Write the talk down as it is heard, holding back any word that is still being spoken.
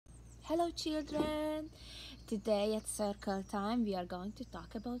Hello children! Today at circle time we are going to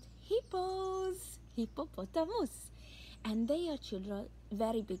talk about hippos, hippopotamus. And they are children,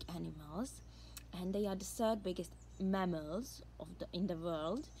 very big animals, and they are the third biggest mammals in the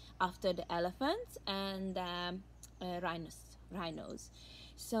world after the elephants and rhinos.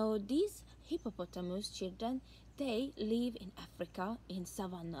 So these hippopotamus children, they live in Africa in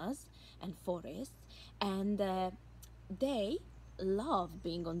savannas and forests, and they love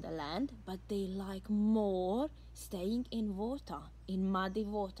being on the land, but they like more staying in water, in muddy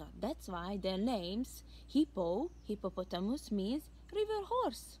water. That's why their names hippopotamus means river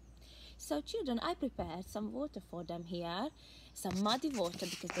horse. So children, I prepared some water for them here, some muddy water,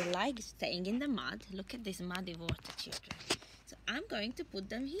 because they like staying in the mud. Look at this muddy water, children. So I'm going to put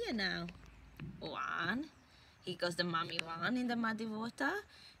them here now. One. Here goes the mommy one in the muddy water,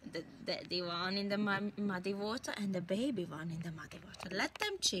 the daddy one in the muddy water, and the baby one in the muddy water. Let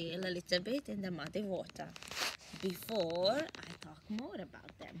them chill a little bit in the muddy water before I talk more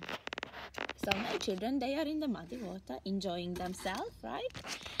about them. So my children, they are in the muddy water enjoying themselves, right?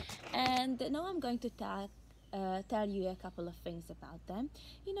 And now I'm going to tell you a couple of things about them.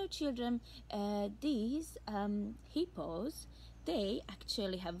 You know, children, these hippos, they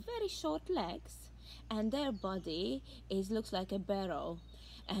actually have very short legs, and their body looks like a barrel,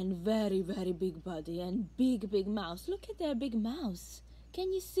 and very big body and big mouth. Look at their big mouth.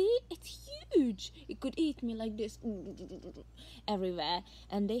 Can you see? It's huge. It could eat me like this everywhere.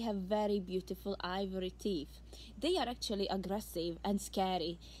 And they have very beautiful ivory teeth. They are actually aggressive and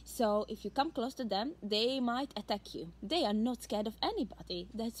scary. So if you come close to them, they might attack you. They are not scared of anybody.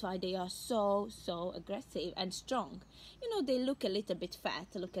 That's why they are so aggressive and strong. You know, they look a little bit fat.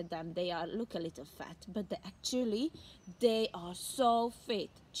 Look at them. They look a little fat, but they are so fit.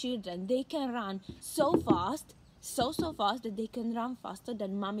 Children, they can run so fast. So fast that they can run faster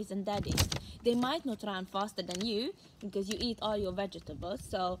than mummies and daddies. They might not run faster than you because you eat all your vegetables,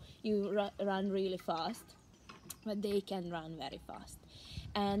 so you run really fast, but they can run very fast.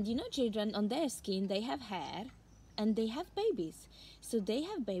 And you know, children, on their skin they have hair and they have babies. So they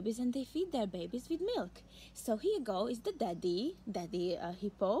have babies and they feed their babies with milk. So here is the daddy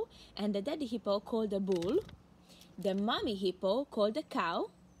hippo, and the daddy hippo called the bull, the mommy hippo called the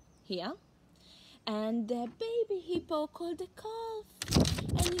cow here, and the baby hippo called the calf.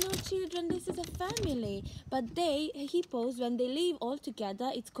 And you know, children, this is a family, but hippos, when they live all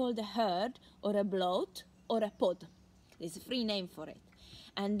together, it's called a herd or a bloat or a pod. There's a free name for it.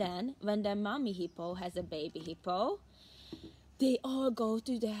 And then when the mommy hippo has a baby hippo, they all go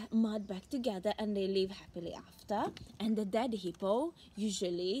to the mud back together and they live happily after. And the daddy hippo,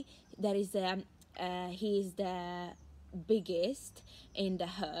 usually he is the biggest in the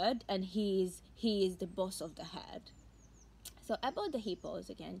herd, and he is the boss of the herd. So about the hippos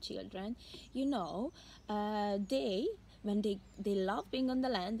again, children, you know, they love being on the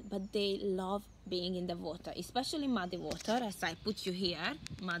land, but they love being in the water, especially muddy water, as I put you here,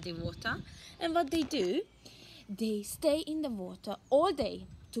 muddy water. And what they do, they stay in the water all day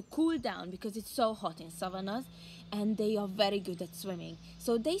to cool down because it's so hot in savannas, and they are very good at swimming.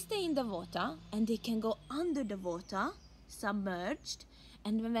 So they stay in the water and they can go under the water, submerged,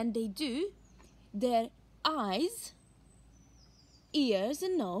 and when they do, their eyes, ears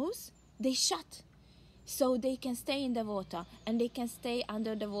and nose, they shut. So they can stay in the water, and they can stay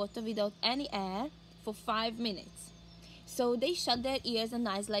under the water without any air for 5 minutes. So they shut their ears and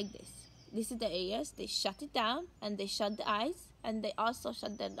eyes like this. This is the ears, they shut it down, and they shut the eyes, and they also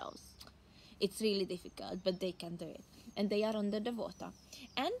shut their nose. It's really difficult, but they can do it. And they are under the water.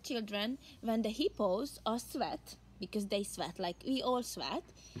 And children, when the hippos are sweat, because they sweat like we all sweat,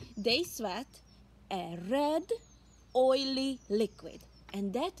 they sweat a red, oily liquid.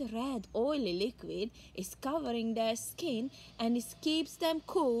 And that red, oily liquid is covering their skin, and it keeps them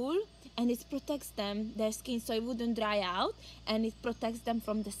cool, and it protects their skin, so it wouldn't dry out, and it protects them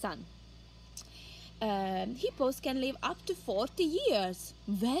from the sun. Hippos can live up to 40 years.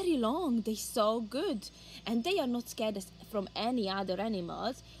 Very long. They're so good. And they are not scared from any other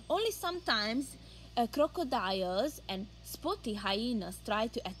animals. Only sometimes crocodiles and spotty hyenas try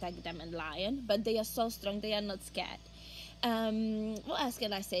to attack them, and lion, but they are so strong they are not scared. What else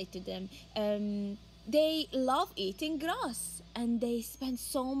can I say to them? They love eating grass, and they spend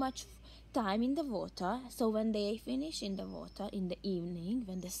so much time in the water. So when they finish in the water in the evening,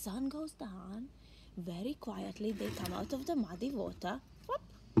 when the sun goes down, very quietly they come out of the muddy water. Whoop.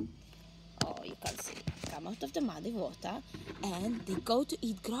 Oh, you can see. Come out of the muddy water and they go to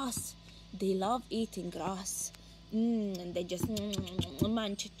eat grass. They love eating grass. And they just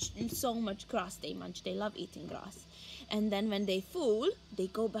munch so much grass. They love eating grass. and then when they full, they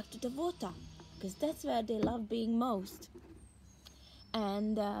go back to the water, because that's where they love being most.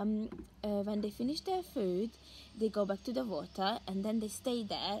 And when they finish their food, they go back to the water, and then they stay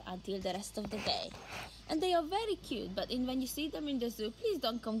there until the rest of the day. And they are very cute, but when you see them in the zoo, please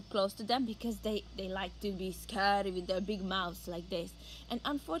don't come close to them, because they like to be scary with their big mouths like this. And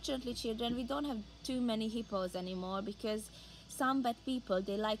unfortunately, children, we don't have too many hippos anymore, because some bad people,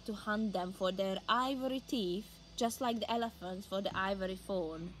 they like to hunt them for their ivory teeth, just like the elephants for the ivory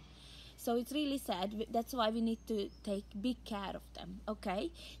fawn. So it's really sad. That's why we need to take big care of them. Okay,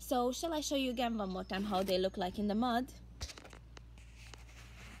 so shall I show you again one more time how they look like in the mud?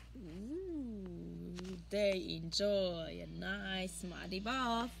 Ooh, they enjoy a nice muddy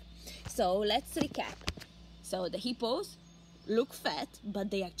bath. So let's recap. So the hippos look fat,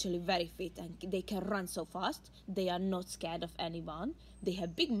 but they actually very fit, and they can run so fast. They are not scared of anyone. They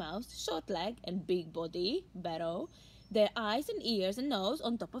have big mouths, short leg, and big body, barrow. Their eyes and ears and nose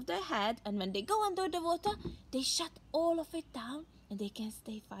on top of their head, and when they go under the water, they shut all of it down, and they can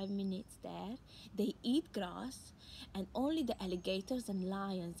stay 5 minutes there. They eat grass, and only the alligators and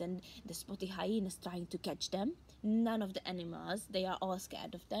lions and the spotty hyenas trying to catch them. None of the animals, they are all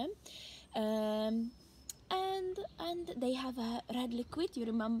scared of them. And they have a red liquid, you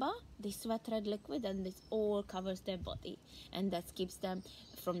remember? They sweat red liquid, and this all covers their body, and that keeps them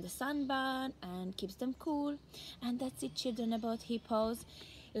from the sunburn and keeps them cool. And that's it, children, about hippos.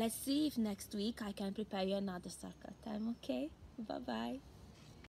 Let's see if next week I can prepare you another circle time. Okay, bye bye.